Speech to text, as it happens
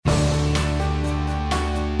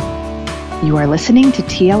You are listening to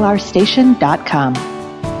TLRstation.com.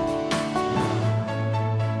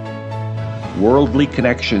 Worldly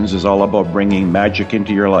Connections is all about bringing magic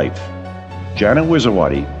into your life. Janet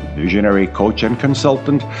Wizawati, visionary coach and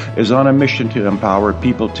consultant, is on a mission to empower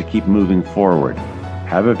people to keep moving forward,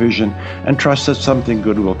 have a vision, and trust that something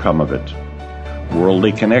good will come of it.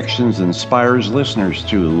 Worldly Connections inspires listeners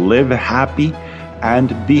to live happy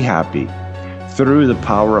and be happy through the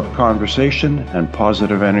power of conversation and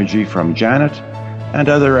positive energy from Janet and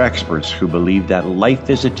other experts who believe that life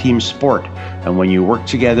is a team sport, and when you work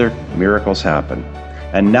together, miracles happen.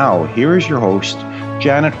 And now, here is your host,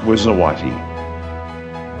 Janet Wizawati.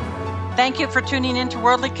 Thank you for tuning in to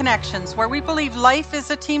Worldly Connections, where we believe life is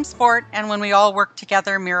a team sport, and when we all work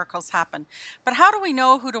together, miracles happen. But how do we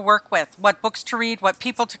know who to work with, what books to read, what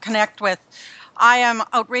people to connect with? I am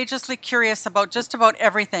outrageously curious about just about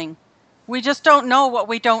everything. We just don't know what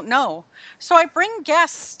we don't know. So I bring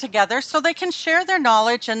guests together so they can share their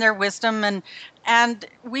knowledge and their wisdom, and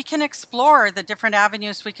we can explore the different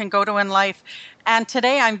avenues we can go to in life. And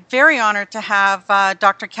today I'm very honored to have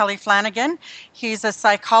Dr. Kelly Flanagan. He's a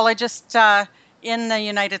psychologist in the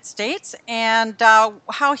United States, and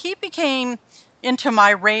how he became into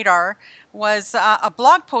my radar was a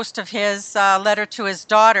blog post of his, letter to his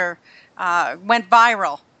daughter, went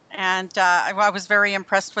viral. And I was very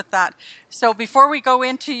impressed with that. So before we go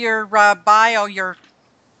into your bio, your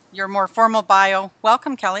more formal bio,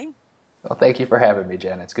 welcome, Kelly. Well, thank you for having me,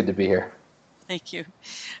 Jen. It's good to be here. Thank you.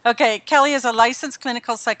 Okay, Kelly is a licensed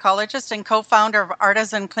clinical psychologist and co-founder of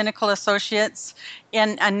Artisan Clinical Associates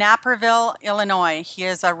in Naperville, Illinois. He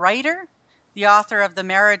is a writer, the author of The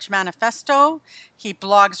Marriage Manifesto. He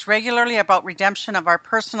blogs regularly about redemption of our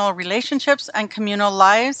personal relationships and communal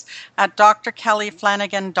lives at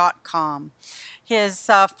drkellyflanagan.com.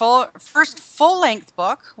 His first full-length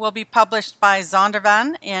book will be published by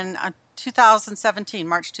Zondervan in 2017,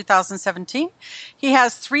 March 2017. He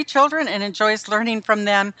has 3 children and enjoys learning from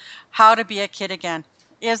them how to be a kid again.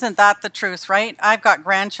 Isn't that the truth, right? I've got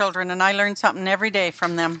grandchildren and I learn something every day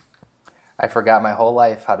from them. I forgot my whole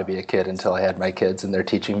life how to be a kid until I had my kids, and they're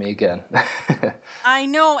teaching me again. I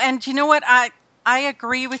know, and you know what? I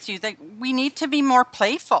agree with you that we need to be more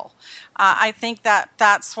playful. I think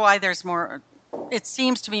that's why there's more, it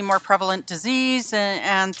seems to be more prevalent disease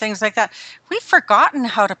and things like that. We've forgotten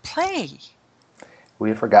how to play.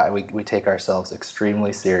 We take ourselves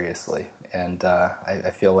extremely seriously, and I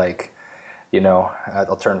feel like,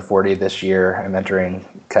 I'll turn 40 this year. I'm entering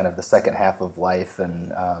kind of the second half of life,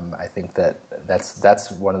 and I think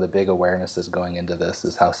that's one of the big awarenesses going into this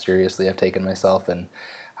is how seriously I've taken myself and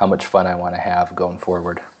how much fun I want to have going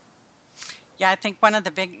forward. Yeah, I think one of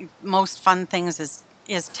the most fun things is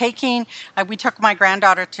taking. We took my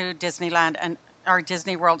granddaughter to Disneyland or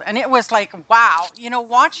Disney World, and it was like, wow,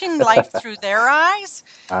 watching life through their eyes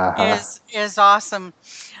is awesome.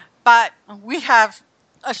 But we have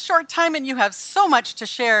a short time and you have so much to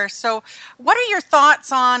share. So what are your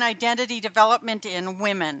thoughts on identity development in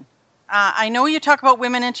women? I know you talk about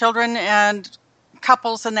women and children and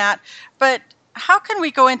couples and that, but how can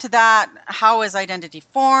we go into that? How is identity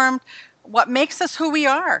formed? What makes us who we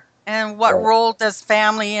are? And what role does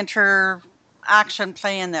family interaction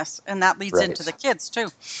play in this? And that leads into the kids too.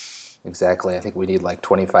 Exactly. I think we need like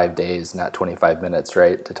 25 days, not 25 minutes,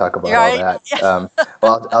 right, to talk about all that. Yeah.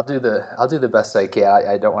 Well, I'll do the best I can.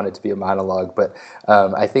 I don't want it to be a monologue, but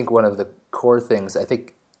I think one of the core things, I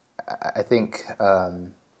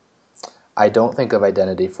don't think of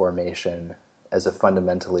identity formation as a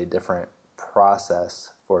fundamentally different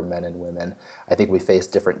process for men and women. I think we face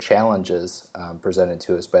different challenges presented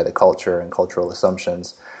to us by the culture and cultural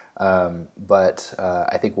assumptions. But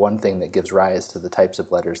I think one thing that gives rise to the types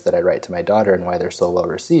of letters that I write to my daughter and why they're so well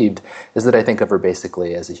received is that I think of her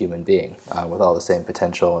basically as a human being with all the same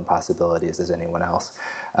potential and possibilities as anyone else.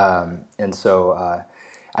 And so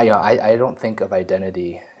I don't think of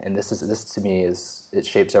identity, and this to me it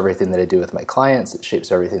shapes everything that I do with my clients. It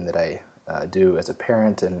shapes everything that I do as a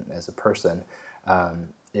parent and as a person.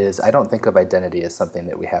 Is I don't think of identity as something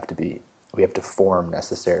that we have to form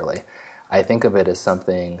necessarily. I think of it as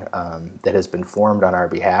something that has been formed on our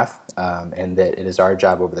behalf, and that it is our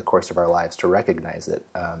job over the course of our lives to recognize it.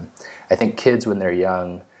 I think kids, when they're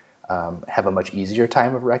young, have a much easier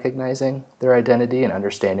time of recognizing their identity and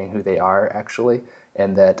understanding who they are actually,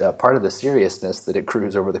 and that part of the seriousness that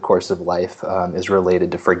accrues over the course of life is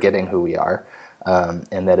related to forgetting who we are,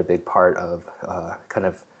 and that a big part of kind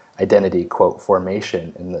of identity, quote,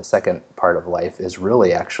 formation in the second part of life is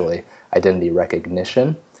really actually identity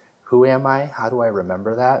recognition. Who am I? How do I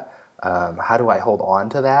remember that? How do I hold on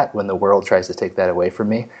to that when the world tries to take that away from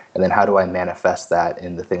me? And then how do I manifest that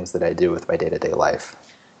in the things that I do with my day-to-day life?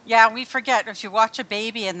 Yeah, we forget if you watch a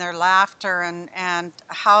baby and their laughter and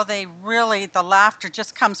how they really, the laughter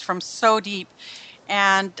just comes from so deep.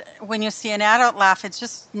 And when you see an adult laugh, it's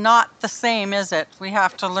just not the same, is it? We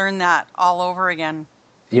have to learn that all over again.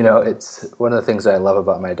 It's one of the things I love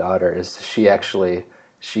about my daughter is she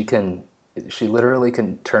literally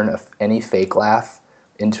can turn any fake laugh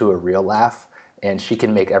into a real laugh, and she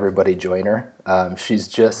can make everybody join her. She's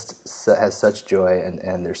just has such joy,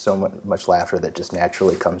 and there's so much laughter that just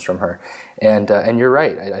naturally comes from her. And you're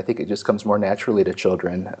right. I think it just comes more naturally to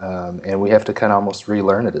children, and we have to kind of almost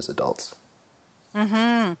relearn it as adults.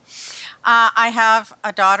 Mm-hmm. I have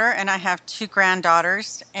a daughter and I have 2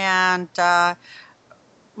 granddaughters, and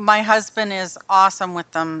my husband is awesome with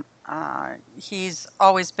them. He's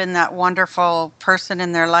always been that wonderful person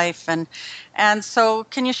in their life. And so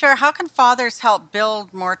can you share, how can fathers help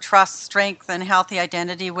build more trust, strength, and healthy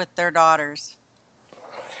identity with their daughters?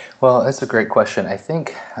 Well, that's a great question. I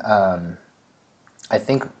think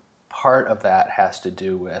part of that has to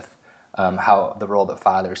do with how the role that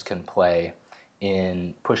fathers can play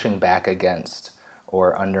in pushing back against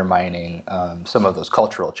or undermining some of those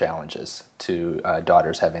cultural challenges to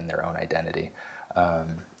daughters having their own identity,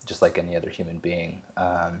 just like any other human being.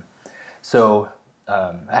 So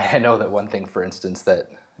I know that one thing, for instance, that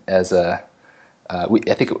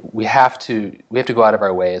I think we have to go out of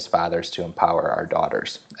our way as fathers to empower our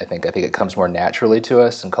daughters. I think it comes more naturally to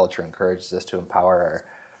us, and culture encourages us to empower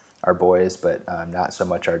our boys, but not so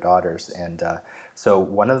much our daughters. And so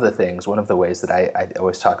one of the ways that I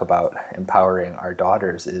always talk about empowering our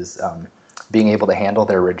daughters is being able to handle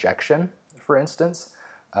their rejection, for instance,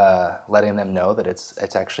 letting them know that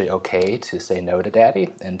it's actually okay to say no to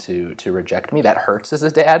daddy and to reject me. That hurts as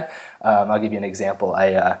a dad. I'll give you an example.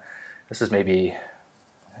 This is maybe,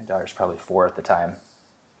 my daughter's probably 4 at the time.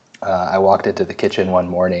 I walked into the kitchen one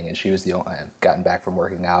morning, and she was I had gotten back from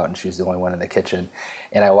working out, and she was the only one in the kitchen.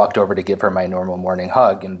 And I walked over to give her my normal morning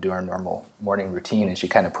hug and do our normal morning routine, and she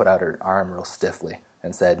kind of put out her arm real stiffly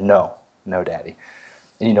and said, no, daddy.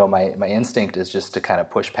 And my instinct is just to kind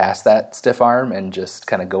of push past that stiff arm and just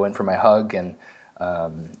kind of go in for my hug, and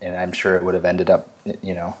I'm sure it would have ended up,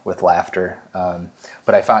 with laughter.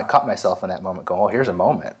 But I caught myself in that moment going, oh, here's a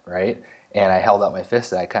moment, right? And I held out my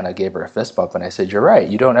fist, and I kind of gave her a fist bump, and I said, you're right.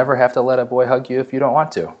 You don't ever have to let a boy hug you if you don't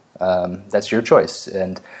want to. That's your choice.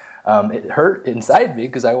 And it hurt inside me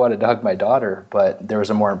because I wanted to hug my daughter, but there was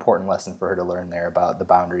a more important lesson for her to learn there about the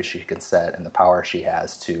boundaries she can set and the power she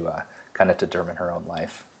has to kind of determine her own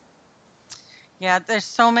life. Yeah, there's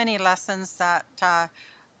so many lessons that,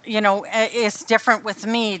 it's different with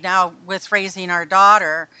me now with raising our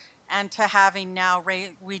daughter, and to having now,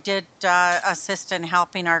 we did assist in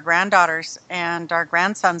helping our granddaughters and our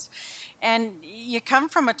grandsons. And you come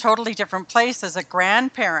from a totally different place as a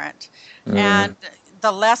grandparent. And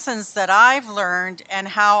the lessons that I've learned and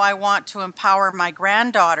how I want to empower my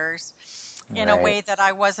granddaughters in a way that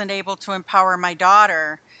I wasn't able to empower my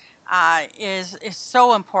daughter is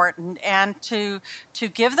so important. And to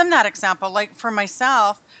give them that example, like for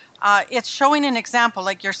myself, it's showing an example,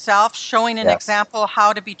 like yourself, showing an example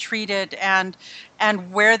how to be treated and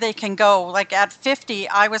where they can go. Like at 50,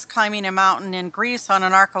 I was climbing a mountain in Greece on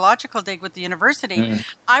an archaeological dig with the university.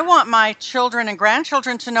 I want my children and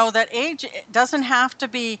grandchildren to know that age doesn't have to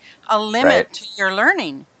be a limit to your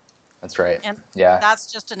learning. That's right. And yeah,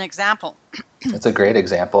 that's just an example. It's a great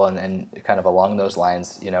example, and kind of along those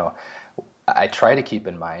lines, I try to keep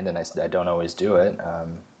in mind, and I don't always do it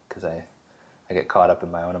because I get caught up in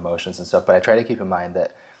my own emotions and stuff, but I try to keep in mind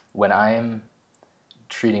that when I'm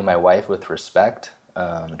treating my wife with respect,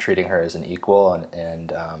 treating her as an equal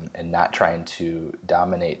and not trying to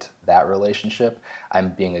dominate that relationship,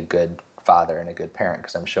 I'm being a good father and a good parent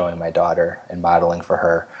because I'm showing my daughter and modeling for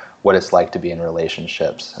her what it's like to be in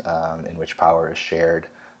relationships in which power is shared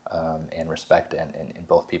and respect, and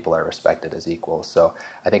both people are respected as equals. So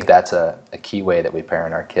I think that's a key way that we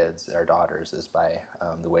parent our kids, our daughters, is by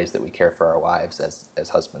the ways that we care for our wives as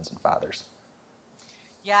husbands and fathers.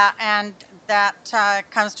 Yeah, and that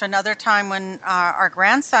comes to another time when our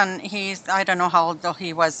grandson, I don't know how old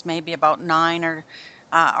he was, maybe about 9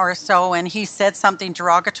 or so, and he said something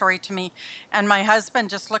derogatory to me, and my husband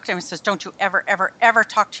just looked at him and says, don't you ever, ever, ever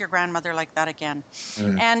talk to your grandmother like that again.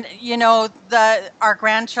 And, our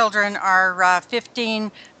grandchildren are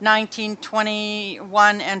 15, 19,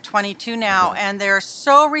 21, and 22 now, and they're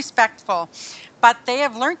so respectful, but they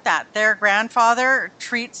have learned that. Their grandfather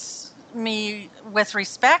treats me with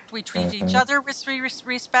respect. We treat each other with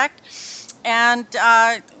respect, and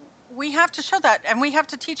we have to show that, and we have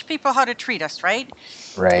to teach people how to treat us, right?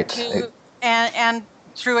 Right. And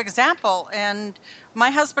through example. And my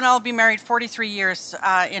husband and I will be married 43 years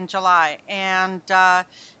in July, and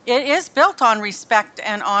it is built on respect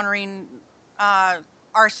and honoring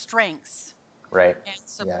our strengths, right, and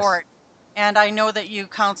support. Yes. And I know that you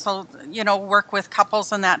counsel, work with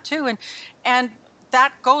couples and that too, and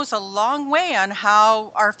that goes a long way on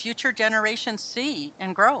how our future generations see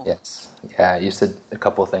and grow. Yes. Yeah, you said a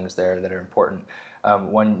couple of things there that are important.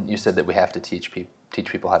 One, you said that we have to teach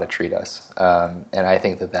people how to treat us, and I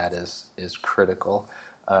think that is critical.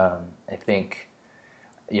 I think,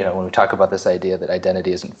 when we talk about this idea that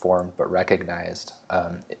identity isn't formed but recognized,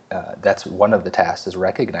 that's one of the tasks, is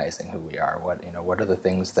recognizing who we are. What are the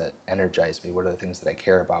things that energize me? What are the things that I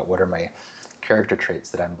care about? What are my character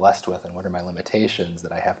traits that I'm blessed with, and what are my limitations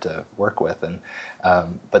that I have to work with? And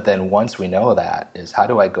but then once we know that, is how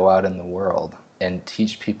do I go out in the world and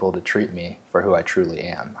teach people to treat me for who I truly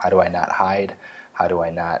am? How do I not hide? How do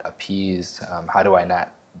I not appease? How do I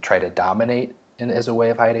not try to dominate as a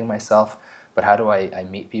way of hiding myself? But how do I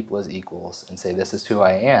meet people as equals and say, this is who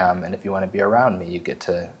I am, and if you want to be around me, you get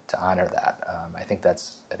to honor that. I think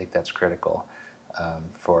that's critical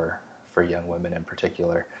for young women in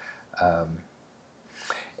particular.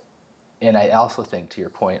 And I also think, to your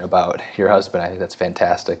point about your husband, I think that's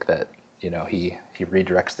fantastic that he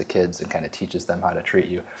redirects the kids and kind of teaches them how to treat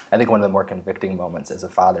you. I think one of the more convicting moments as a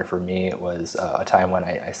father for me was a time when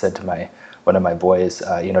I said to one of my boys,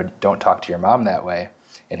 don't talk to your mom that way.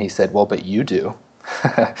 And he said, well, but you do.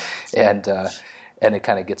 And it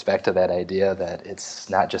kind of gets back to that idea that it's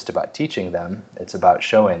not just about teaching them, it's about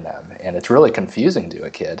showing them. And it's really confusing to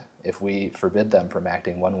a kid if we forbid them from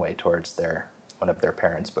acting one way towards one of their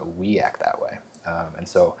parents, but we act that way. And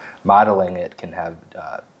so modeling it can have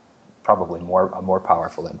probably a more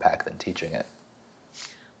powerful impact than teaching it.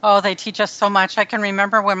 Oh, they teach us so much. I can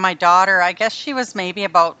remember when my daughter, I guess she was maybe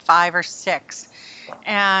about 5 or 6,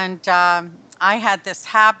 and I had this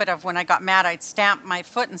habit of, when I got mad, I'd stamp my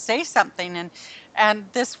foot and say something,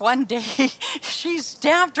 and this one day she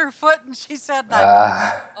stamped her foot and she said,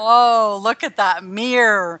 oh, look at that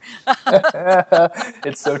mirror.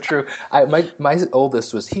 It's so true. My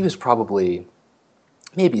oldest he was probably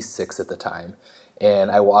maybe 6 at the time.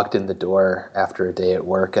 And I walked in the door after a day at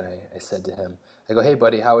work, and I said to him, I go, hey,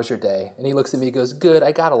 buddy, how was your day? And he looks at me and goes, good,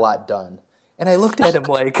 I got a lot done. And I looked at him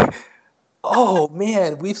like, oh,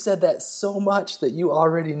 man, we've said that so much that you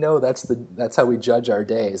already know that's how we judge our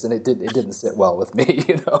days. And it didn't sit well with me,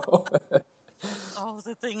 Oh,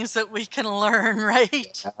 the things that we can learn,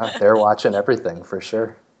 right? Yeah, they're watching everything, for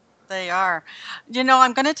sure. They are.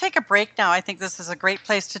 I'm going to take a break now. I think this is a great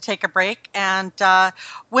place to take a break. And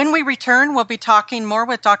when we return, we'll be talking more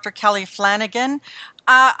with Dr. Kelly Flanagan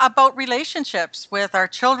about relationships with our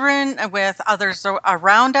children, with others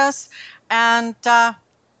around us, and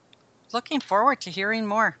looking forward to hearing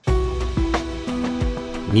more.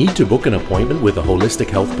 Need to book an appointment with a holistic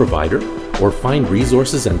health provider or find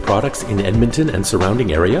resources and products in Edmonton and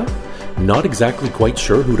surrounding area? Not exactly quite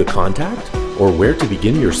sure who to contact or where to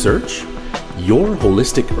begin your search? Your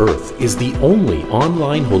Holistic Earth is the only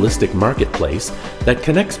online holistic marketplace that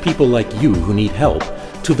connects people like you who need help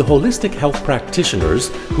to the holistic health practitioners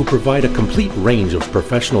who provide a complete range of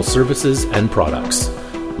professional services and products.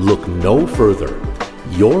 Look no further.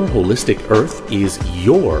 Your Holistic Earth is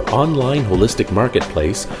your online holistic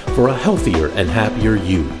marketplace for a healthier and happier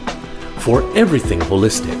you. For everything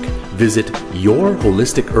holistic, visit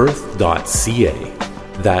yourholisticearth.ca.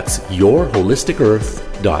 That's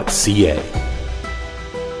yourholisticearth.ca.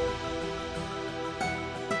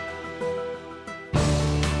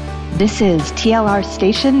 This is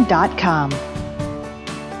TLRstation.com.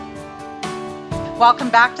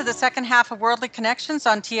 Welcome back to the second half of Worldly Connections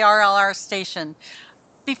on TRLR Station.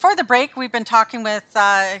 Before the break, we've been talking with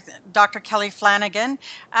Dr. Kelly Flanagan.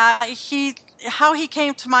 How he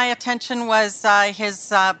came to my attention was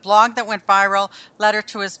his blog that went viral, Letter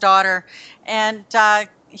to His Daughter. And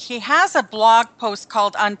he has a blog post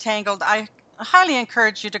called Untangled. I highly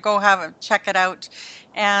encourage you to go check it out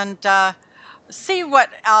and see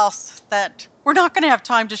what else that we're not going to have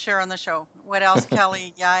time to share on the show, what else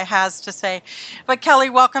Kelly has to say. But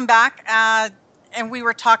Kelly, welcome back. And we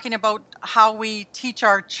were talking about how we teach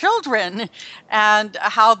our children and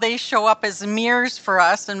how they show up as mirrors for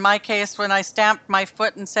us. In my case, when I stamped my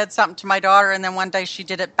foot and said something to my daughter, and then one day she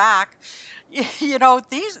did it back,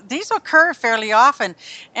 these occur fairly often.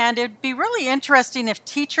 And it'd be really interesting if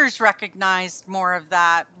teachers recognized more of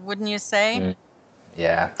that, wouldn't you say?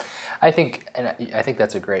 Yeah, I think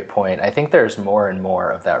that's a great point. I think there's more and more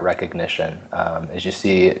of that recognition as you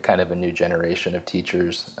see kind of a new generation of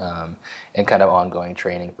teachers and kind of ongoing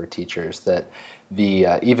training for teachers that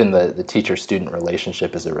even the teacher-student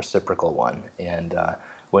relationship is a reciprocal one. And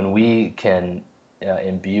when we can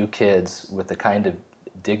imbue kids with the kind of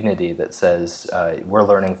dignity that says we're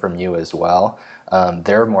learning from you as well,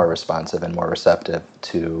 they're more responsive and more receptive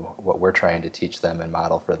to what we're trying to teach them and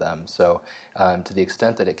model for them. So to the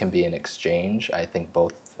extent that it can be an exchange, I think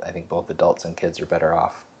both adults and kids are better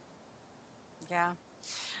off. Yeah.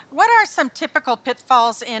 What are some typical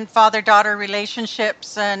pitfalls in father-daughter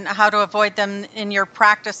relationships and how to avoid them in your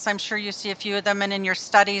practice? I'm sure you see a few of them and in your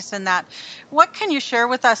studies and that. What can you share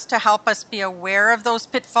with us to help us be aware of those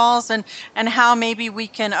pitfalls and how maybe we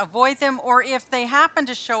can avoid them, or if they happen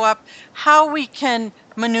to show up, how we can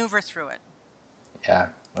maneuver through it?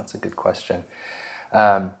 Yeah, that's a good question.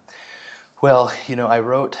 Well, I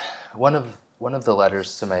wrote one of the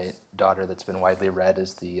letters to my daughter that's been widely read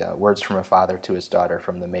is the Words from a Father to His Daughter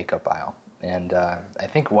from the Makeup Aisle. And I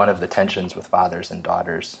think one of the tensions with fathers and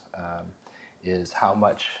daughters is how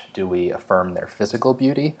much do we affirm their physical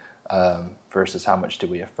beauty versus how much do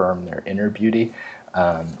we affirm their inner beauty.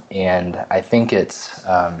 And I think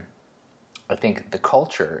I think the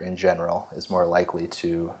culture in general is more likely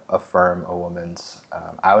to affirm a woman's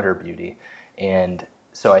outer beauty. And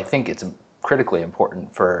so I think it's critically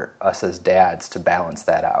important for us as dads to balance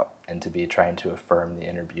that out and to be trying to affirm the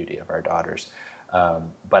inner beauty of our daughters.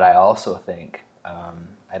 But I also think,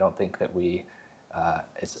 I don't think that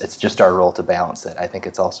it's just our role to balance it. I think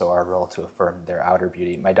it's also our role to affirm their outer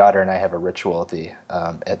beauty. My daughter and I have a ritual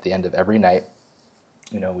at the end of every night.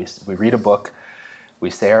 We read a book, we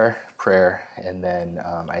say our prayer, and then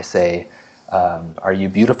I say, are you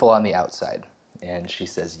beautiful on the outside? And she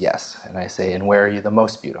says, yes. And I say, and where are you the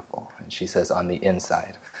most beautiful? And she says, on the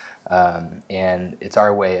inside. And it's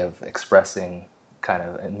our way of expressing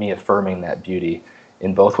and me affirming that beauty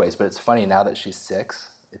in both ways. But it's funny, now that she's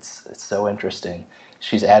 6, it's so interesting.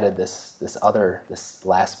 She's added this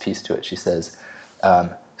last piece to it. She says,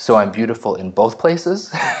 so I'm beautiful in both places?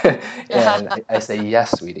 And I say,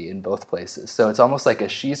 yes, sweetie, in both places. So it's almost like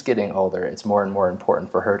as she's getting older, it's more and more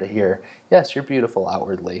important for her to hear, yes, you're beautiful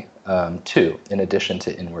outwardly, too, in addition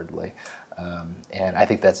to inwardly. And I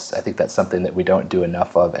think that's something that we don't do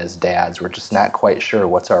enough of as dads. We're just not quite sure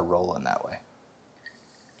what's our role in that way.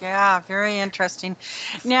 Yeah, very interesting.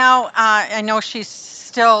 Now, I know she's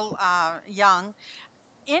still young.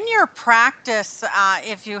 In your practice,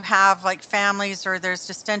 if you have like families or there's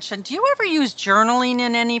distension, do you ever use journaling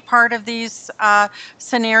in any part of these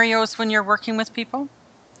scenarios when you're working with people?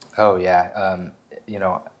 Oh, yeah.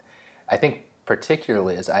 I think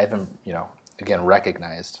particularly as I've, again,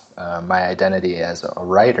 recognized my identity as a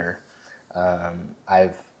writer,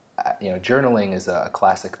 journaling is a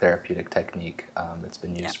classic therapeutic technique that's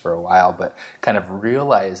been used for a while, but kind of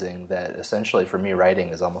realizing that essentially for me writing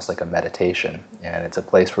is almost like a meditation, and it's a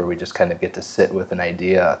place where we just kind of get to sit with an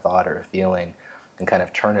idea, a thought, or a feeling and kind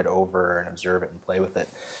of turn it over and observe it and play with it.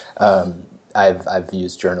 I've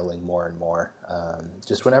used journaling more and more.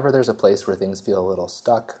 Just whenever there's a place where things feel a little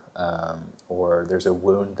stuck or there's a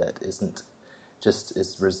wound that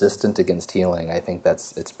is resistant against healing, I think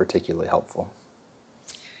it's particularly helpful.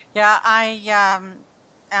 Yeah, I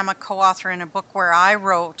am a co-author in a book where I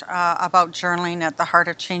wrote about journaling at the heart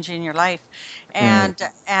of changing your life, and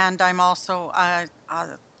I'm also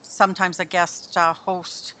sometimes a guest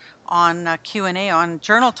host on Q&A on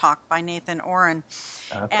Journal Talk by Nathan Oren.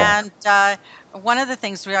 Okay. And one of the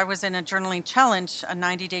things, I was in a journaling challenge, a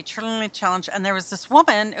 90-day journaling challenge, and there was this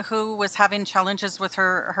woman who was having challenges with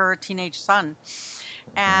her teenage son.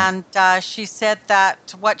 And she said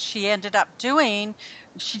that what she ended up doing,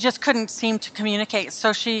 she just couldn't seem to communicate.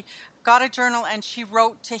 So she got a journal and she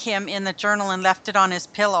wrote to him in the journal and left it on his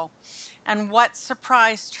pillow. And what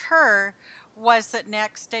surprised her was that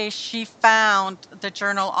next day she found the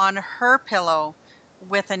journal on her pillow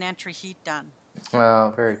with an entry he'd done.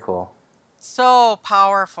 Wow, very cool. So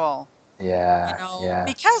powerful. Yeah,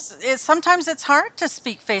 Because sometimes it's hard to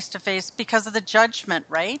speak face to face because of the judgment,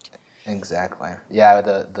 right? Exactly. Yeah,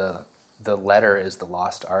 the letter is the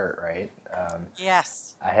lost art, right?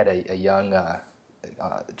 Yes. I had a young,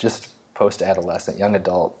 just post-adolescent, young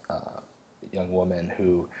adult, young woman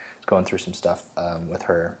who is going through some stuff with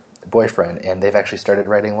her boyfriend, and they've actually started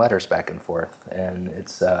writing letters back and forth, and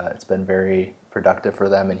it's been very productive for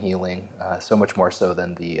them and healing, so much more so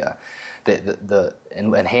than the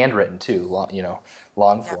handwritten too,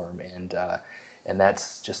 long form, and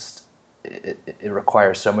that's just. It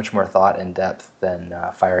requires so much more thought and depth than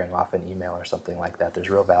firing off an email or something like that.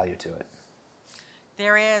 There's real value to it.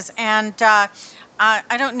 There is. And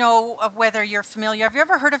I don't know whether you're familiar. Have you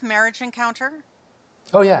ever heard of Marriage Encounter?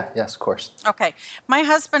 Oh, yeah. Yes, of course. Okay. My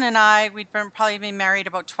husband and I, probably been married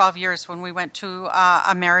about 12 years when we went to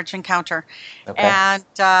a marriage encounter. Okay.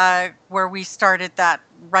 And where we started that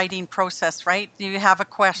writing process, right? You have a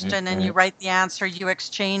question and you write the answer, you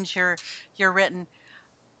exchange your written.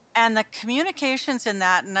 And the communications in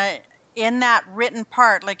that, and in that written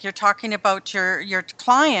part, like you're talking about your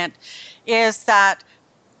client, is that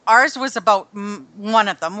ours was about, one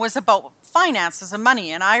of them was about finances and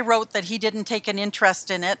money. And I wrote that he didn't take an interest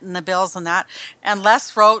in it and the bills and that. And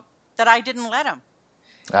Les wrote that I didn't let him.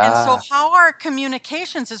 And so how our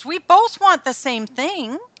communications is we both want the same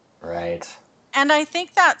thing. Right. And I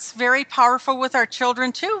think that's very powerful with our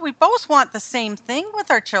children too. We both want the same thing with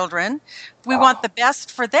our children. We want the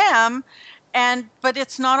best for them. But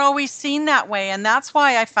it's not always seen that way. And that's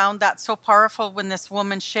why I found that so powerful when this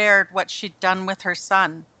woman shared what she'd done with her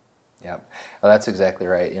son. Yeah, well, that's exactly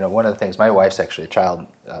right. One of the things, my wife's actually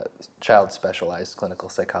a child specialized clinical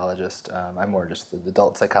psychologist. I'm more just the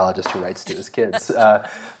adult psychologist who writes to his kids. But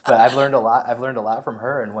I've learned a lot. I've learned a lot from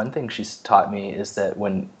her. And one thing she's taught me is that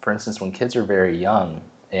for instance, when kids are very young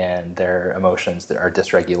and their emotions that are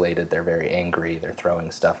dysregulated, they're very angry, they're throwing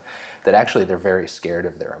stuff, that actually they're very scared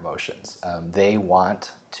of their emotions. They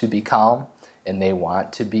want to be calm and they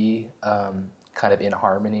want to be kind of in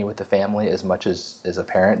harmony with the family as much as a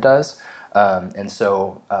parent does. And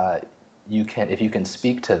so if you can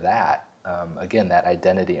speak to that, again, that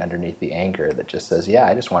identity underneath the anger that just says, yeah,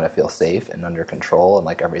 I just want to feel safe and under control and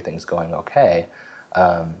like everything's going okay,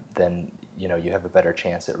 then you have a better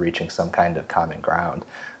chance at reaching some kind of common ground.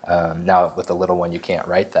 Now, with the little one, you can't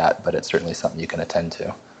write that, but it's certainly something you can attend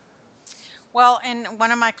to. Well, and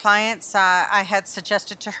one of my clients, I had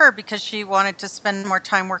suggested to her because she wanted to spend more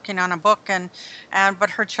time working on a book, but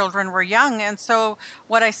her children were young, and so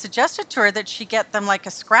what I suggested to her that she get them like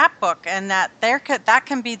a scrapbook, and that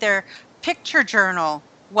can be their picture journal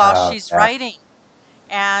while she's writing,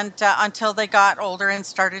 and until they got older and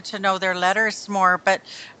started to know their letters more, but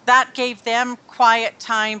that gave them quiet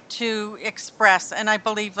time to express, and I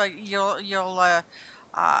believe you'll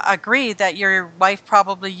agree that your wife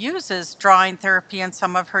probably uses drawing therapy in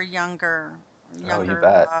some of her younger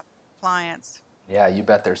clients. Yeah, you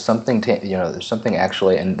bet. There's something there's something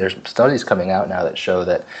actually, and there's studies coming out now that show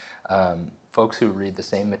that folks who read the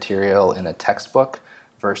same material in a textbook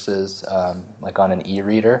versus like on an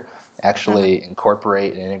e-reader actually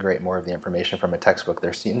incorporate and integrate more of the information from a textbook.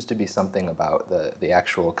 There seems to be something about the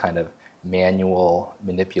actual kind of manual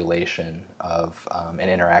manipulation of an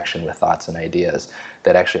interaction with thoughts and ideas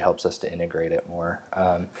that actually helps us to integrate it more.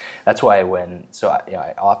 That's why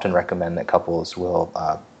I often recommend that couples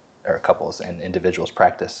and individuals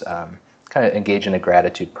practice, kind of engage in a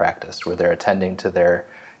gratitude practice where they're attending to their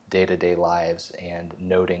day-to-day lives and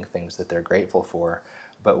noting things that they're grateful for.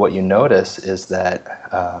 But what you notice is that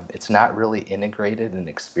it's not really integrated and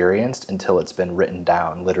experienced until it's been written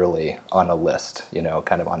down, literally on a list,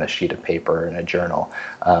 kind of on a sheet of paper in a journal.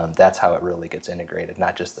 That's how it really gets integrated,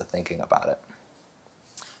 not just the thinking about it.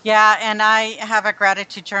 Yeah, and I have a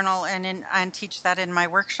gratitude journal and teach that in my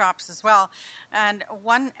workshops as well. And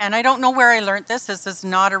I don't know where I learned this. This is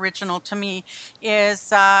not original to me.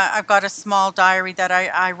 Is I've got a small diary that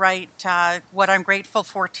I write what I'm grateful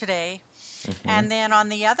for today. Mm-hmm. And then on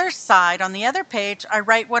the other side, on the other page, I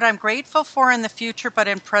write what I'm grateful for in the future, but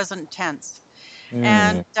in present tense.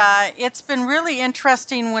 And it's been really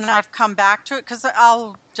interesting when I've come back to it, because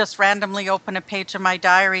I'll just randomly open a page of my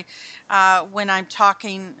diary when I'm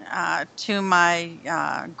talking to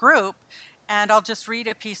my group, and I'll just read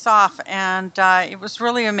a piece off. And it was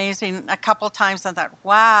really amazing. A couple times I thought,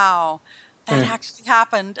 wow, that actually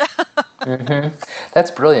happened.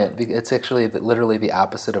 That's brilliant. It's actually literally the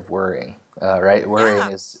opposite of worrying, right?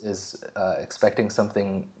 Worrying is expecting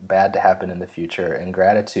something bad to happen in the future, and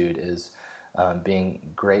gratitude is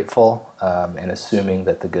being grateful and assuming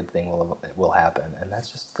that the good thing will happen. And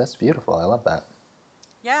that's beautiful. I love that.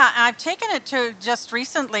 Yeah, I've taken it to just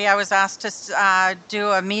recently. I was asked to do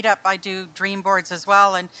a meetup. I do dream boards as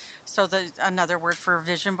well, and so another word for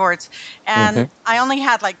vision boards. And I only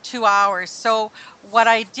had like 2 hours. So what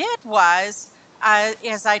I did was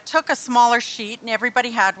I took a smaller sheet, and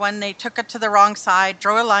everybody had one. They took it to the wrong side,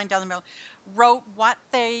 drew a line down the middle, wrote what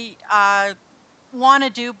they want to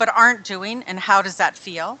do but aren't doing, and how does that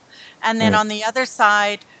feel? And then on the other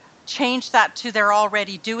side, change that to they're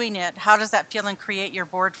already doing it. How does that feel? And create your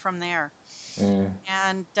board from there.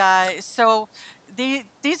 And so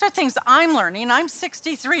these are things I'm learning. I'm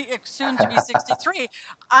 63, soon to be 63.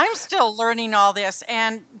 I'm still learning all this.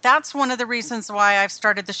 And that's one of the reasons why I've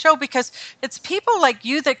started the show, because it's people like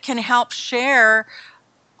you that can help share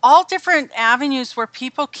all different avenues where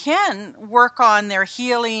people can work on their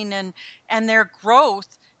healing and their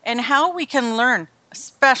growth, and how we can learn,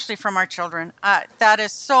 especially from our children. That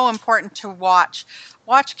is so important to watch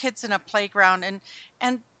kids in a playground,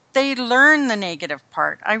 and they learn the negative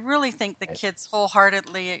part. I really think the kids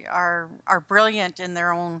wholeheartedly are brilliant in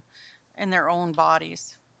their own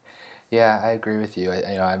bodies. Yeah, I agree with you.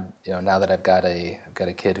 I'm now that I've got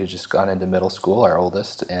a kid who's just gone into middle school, our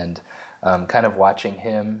oldest, and kind of watching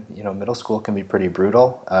him. Middle school can be pretty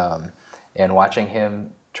brutal, and watching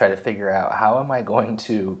him try to figure out, how am I going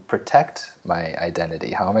to protect my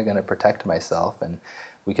identity? How am I going to protect myself? And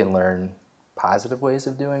we can learn positive ways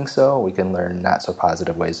of doing so. We can learn not so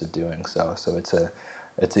positive ways of doing so. So it's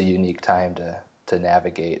a unique time to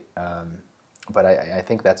navigate. But I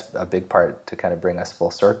think that's a big part to kind of bring us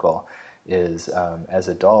full circle, is as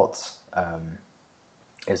adults,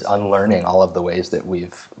 is unlearning all of the ways that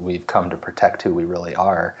we've come to protect who we really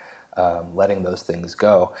are, letting those things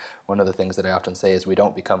go. One of the things that I often say is, we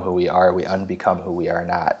don't become who we are, we unbecome who we are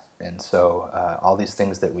not. And so all these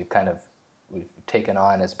things that we've taken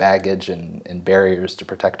on as baggage and barriers to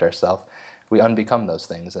protect ourselves, we unbecome those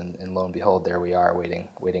things, and lo and behold, there we are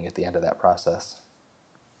waiting at the end of that process.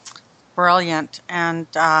 Brilliant. And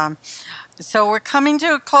so we're coming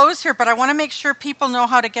to a close here, but I want to make sure people know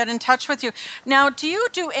how to get in touch with you. Now, do you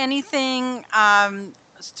do anything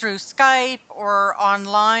through Skype or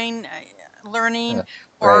online learning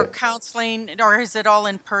or counseling, or is it all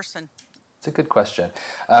in person? It's a good question.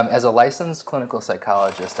 As a licensed clinical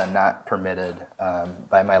psychologist, I'm not permitted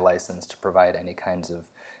by my license to provide any kinds of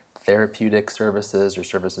therapeutic services or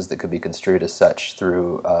services that could be construed as such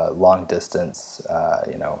through long distance,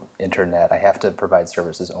 internet. I have to provide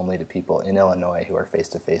services only to people in Illinois who are face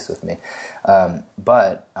to face with me.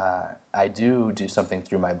 But I do something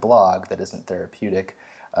through my blog that isn't therapeutic,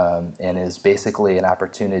 and is basically an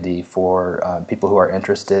opportunity for people who are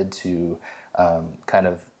interested to kind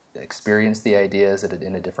of experience the ideas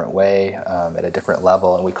in a different way, at a different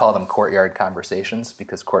level. And we call them courtyard conversations,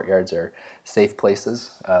 because courtyards are safe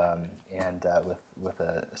places, and with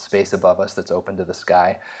a space above us that's open to the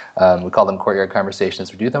sky. We call them courtyard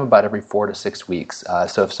conversations. We do them about every 4 to 6 weeks.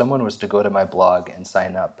 So if someone was to go to my blog and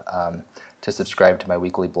sign up to subscribe to my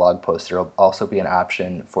weekly blog posts, there will also be an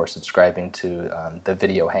option for subscribing to the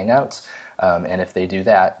video hangouts. And if they do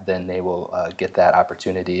that, then they will get that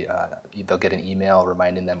opportunity. They'll get an email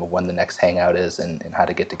reminding them of when the next hangout is and how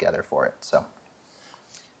to get together for it. So.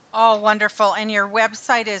 Oh, wonderful. And your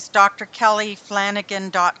website is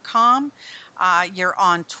drkellyflanagan.com. You're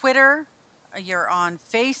on Twitter. You're on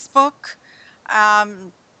Facebook.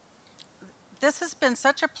 This has been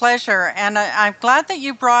such a pleasure, and I'm glad that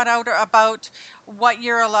you brought out about what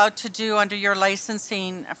you're allowed to do under your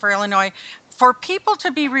licensing for Illinois, for people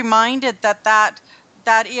to be reminded that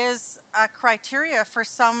is a criteria for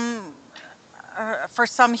some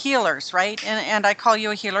healers, right? And I call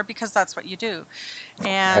you a healer because that's what you do.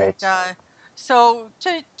 And right. So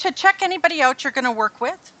to check anybody out you're going to work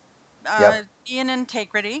with, be in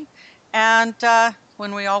integrity, and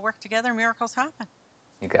when we all work together, miracles happen.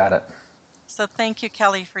 You got it. So thank you,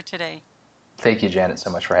 Kelly, for today. Thank you, Janet, so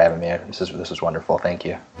much for having me. This is wonderful. Thank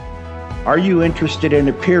you. Are you interested in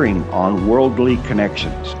appearing on Worldly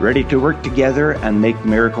Connections? Ready to work together and make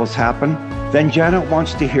miracles happen? Then Janet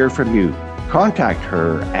wants to hear from you. Contact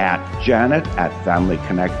her at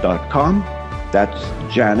janet@familyconnect.com. That's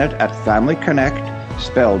Janet at FamilyConnect,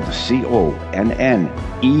 spelled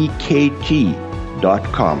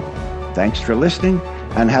CONNEKT.com. Thanks for listening,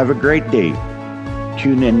 and have a great day.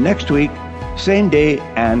 Tune in next week, same day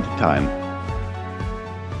and time.